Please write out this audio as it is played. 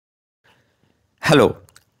Hello,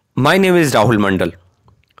 my name is Rahul Mandal.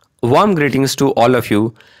 Warm greetings to all of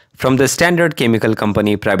you from the Standard Chemical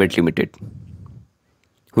Company Private Limited.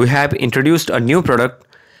 We have introduced a new product,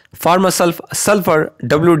 Farmasulf Sulphur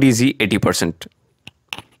WDG 80%.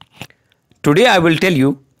 Today I will tell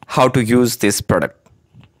you how to use this product.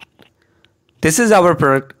 This is our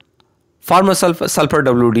product, Farmasulf Sulphur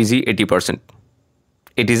WDG 80%.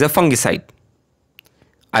 It is a fungicide.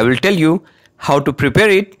 I will tell you how to prepare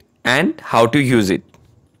it and how to use it.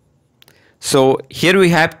 So here we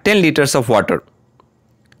have 10 liters of water.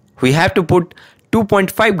 We have to put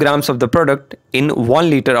 2.5 grams of the product in 1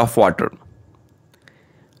 liter of water.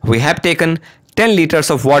 We have taken 10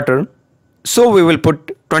 liters of water, so we will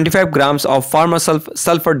put 25 grams of Farmasulf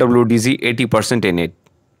Sulphur WDG 80% in it.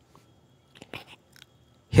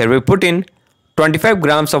 Here we put in 25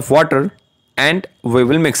 grams of water and we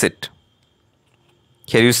will mix it.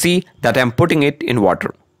 Here you see that I am putting it in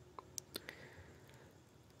water.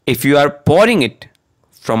 If you are pouring it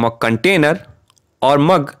from a container or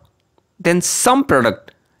mug, then some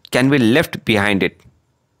product can be left behind it.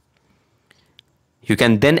 You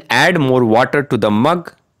can then add more water to the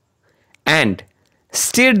mug and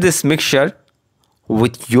stir this mixture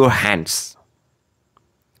with your hands.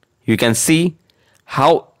 You can see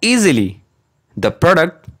how easily the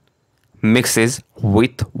product mixes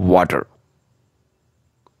with water.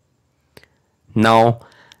 Now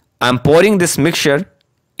I am pouring this mixture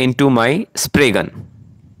into my spray gun.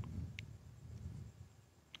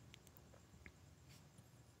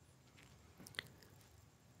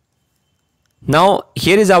 Now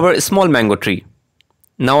here is our small mango tree.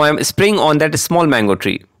 Now I am spraying on that small mango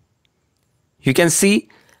tree. You can see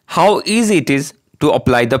how easy it is to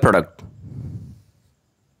apply the product.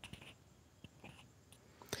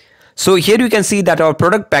 So here you can see that our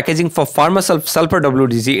product packaging for Farmasulf Sulphur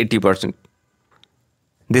WDG 80%.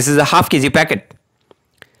 This is a half kg packet.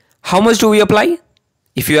 How much do we apply?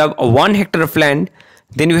 If you have a 1 hectare of land,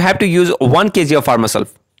 then you have to use 1 kg of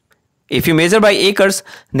Farmasulf. If you measure by acres,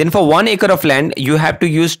 then for 1 acre of land, you have to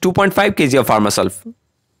use 2.5 kg of Farmasulf.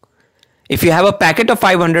 If you have a packet of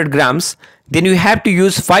 500 grams, then you have to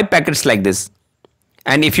use 5 packets like this.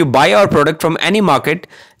 And if you buy our product from any market,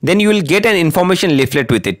 then you will get an information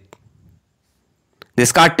leaflet with it.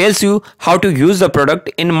 This card tells you how to use the product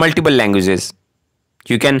in multiple languages.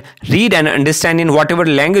 You can read and understand in whatever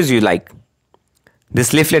language you like.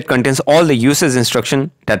 This leaflet contains all the usage instruction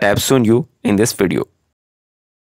that I have shown you in this video.